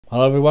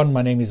Hello everyone,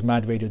 my name is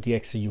Mad Radio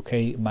DXC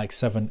UK, Mike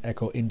 7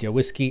 Echo India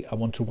Whiskey. I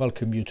want to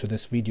welcome you to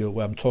this video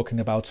where I'm talking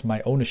about my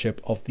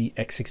ownership of the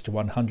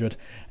X6100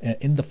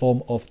 in the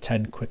form of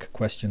 10 quick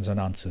questions and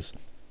answers.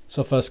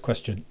 So first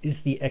question,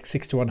 is the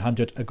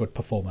X6100 a good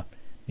performer?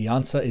 The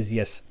answer is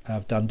yes.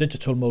 I've done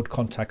digital mode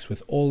contacts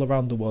with all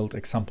around the world,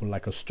 example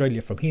like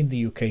Australia from here in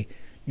the UK,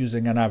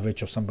 using an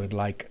average of something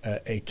like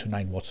 8 to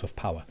 9 watts of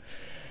power.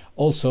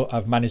 Also,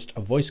 I've managed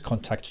a voice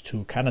contact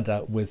to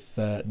Canada with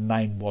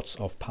 9 watts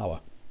of power.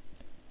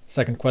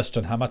 Second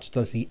question, how much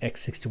does the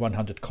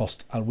X6100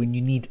 cost and when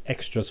you need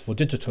extras for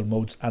digital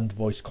modes and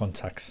voice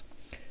contacts?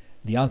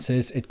 The answer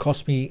is it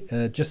cost me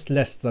just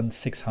less than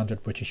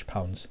 600 British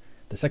pounds.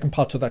 The second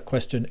part of that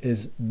question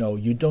is no,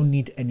 you don't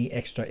need any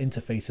extra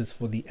interfaces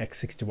for the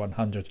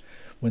X6100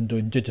 when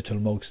doing digital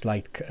modes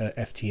like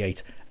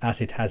FT8,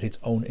 as it has its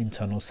own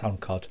internal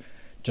sound card.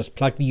 Just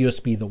plug the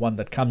USB, the one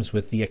that comes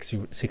with the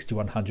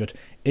X6100,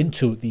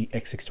 into the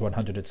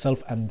X6100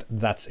 itself, and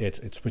that's it.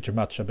 It's pretty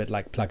much a bit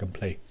like plug and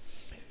play.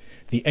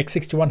 The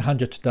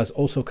X6100 does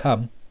also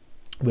come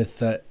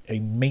with a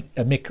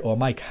mic or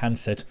mic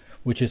handset,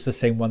 which is the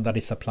same one that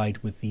is supplied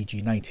with the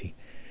G90.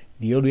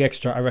 The only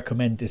extra I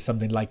recommend is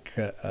something like,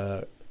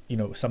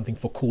 something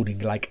for cooling,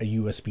 like a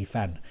USB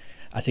fan,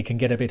 as it can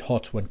get a bit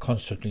hot when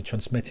constantly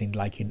transmitting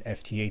like in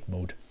FT8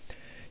 mode.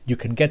 You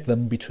can get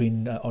them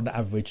between, on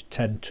average,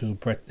 10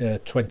 to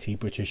 20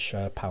 British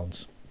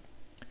pounds.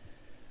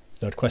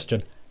 Third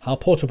question, how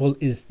portable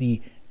is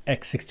the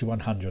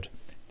X6100?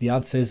 The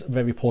answer is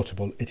very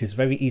portable. It is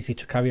very easy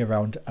to carry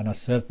around and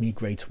has served me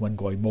great when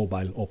going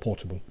mobile or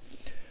portable.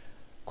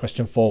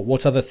 Question 4.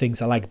 What are the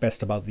things I like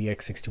best about the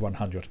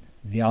X6100?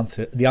 The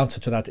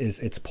answer to that is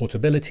its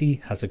portability,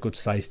 has a good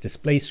sized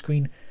display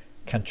screen,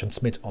 can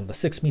transmit on the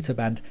 6-meter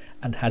band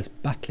and has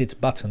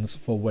backlit buttons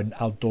for when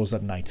outdoors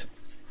at night.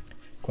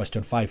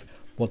 Question 5.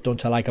 What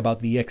don't I like about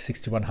the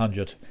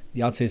X6100?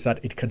 The answer is that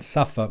it can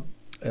suffer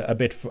a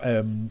bit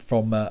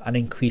from an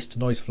increased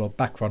noise floor,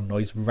 background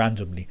noise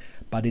randomly,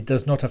 but it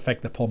does not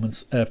affect the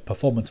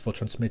performance for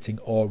transmitting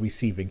or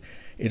receiving.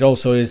 It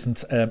also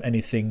isn't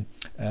anything,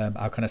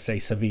 how can I say,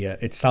 severe.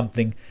 It's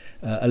something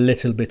a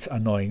little bit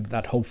annoying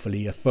that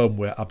hopefully a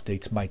firmware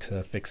update might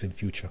fix in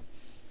future.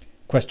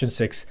 Question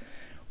 6.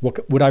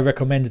 Would I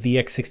recommend the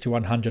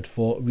X6100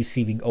 for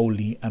receiving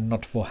only and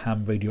not for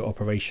ham radio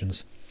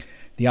operations?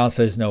 The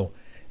answer is no.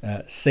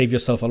 Save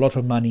yourself a lot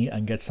of money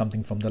and get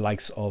something from the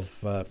likes of,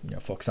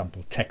 for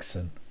example,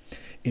 Texan.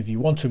 If you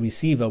want a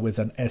receiver with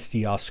an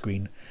SDR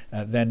screen,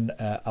 then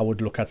I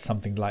would look at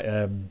something like,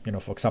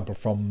 for example,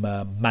 from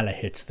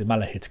Malahit, the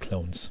Malahit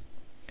clones.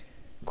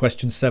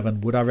 Question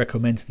 7. Would I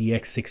recommend the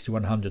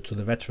X6100 to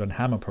the veteran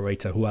ham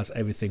operator who has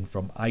everything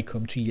from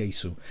ICOM to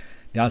Yaesu?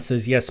 The answer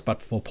is yes,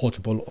 but for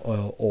portable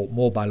or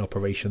mobile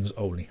operations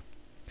only.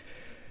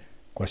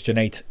 Question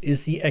 8.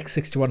 Is the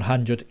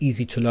X6100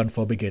 easy to learn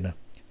for a beginner?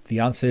 The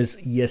answer is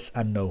yes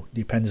and no,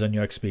 depends on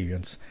your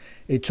experience.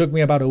 It took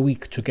me about a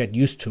week to get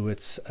used to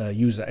its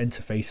user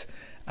interface,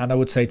 and I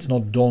would say it's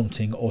not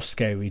daunting or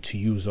scary to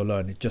use or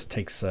learn. It just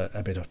takes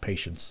a bit of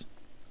patience.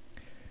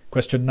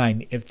 Question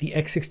 9. If the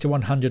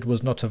X6100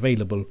 was not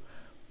available,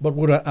 what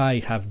would I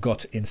have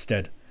got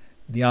instead?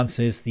 The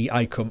answer is the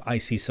ICOM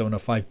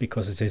IC705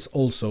 because it is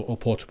also a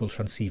portable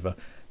transceiver.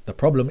 The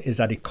problem is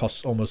that it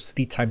costs almost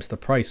 3 times the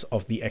price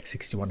of the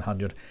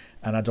X6100,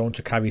 and I don't want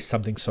to carry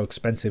something so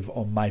expensive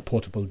on my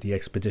portable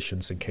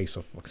DXpeditions in case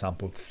of, for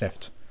example,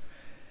 theft.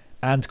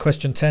 And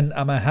question 10,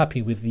 am I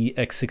happy with the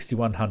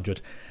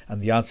X6100?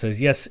 And the answer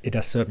is yes, it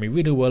has served me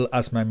really well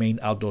as my main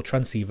outdoor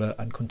transceiver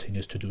and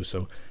continues to do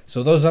so.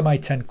 So those are my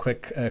 10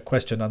 quick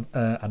question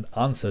and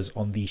answers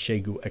on the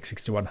Xiegu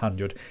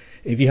X6100.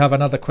 If you have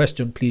another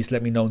question, please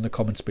let me know in the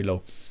comments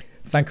below.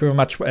 Thank you very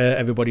much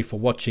everybody for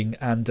watching,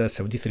 and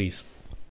 73s.